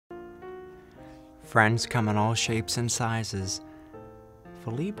Friends come in all shapes and sizes.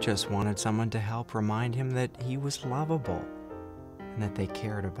 Philippe just wanted someone to help remind him that he was lovable and that they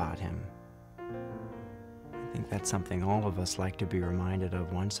cared about him. I think that's something all of us like to be reminded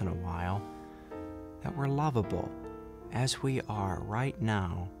of once in a while, that we're lovable as we are right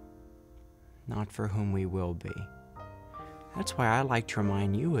now, not for whom we will be. That's why I like to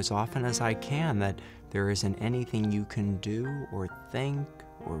remind you as often as I can that there isn't anything you can do or think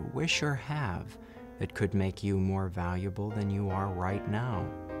or wish or have that could make you more valuable than you are right now.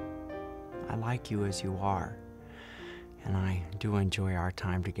 I like you as you are, and I do enjoy our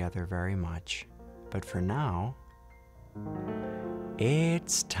time together very much. But for now,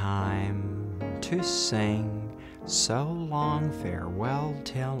 it's time to sing so long farewell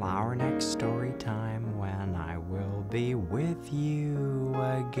till our next story time, when I will be with you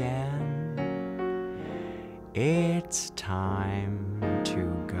again. It's time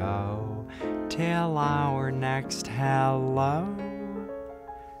to go till our next hello.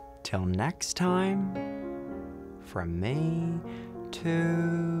 Till next time, from me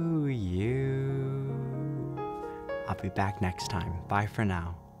to you. I'll be back next time. Bye for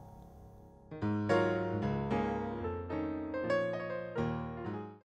now.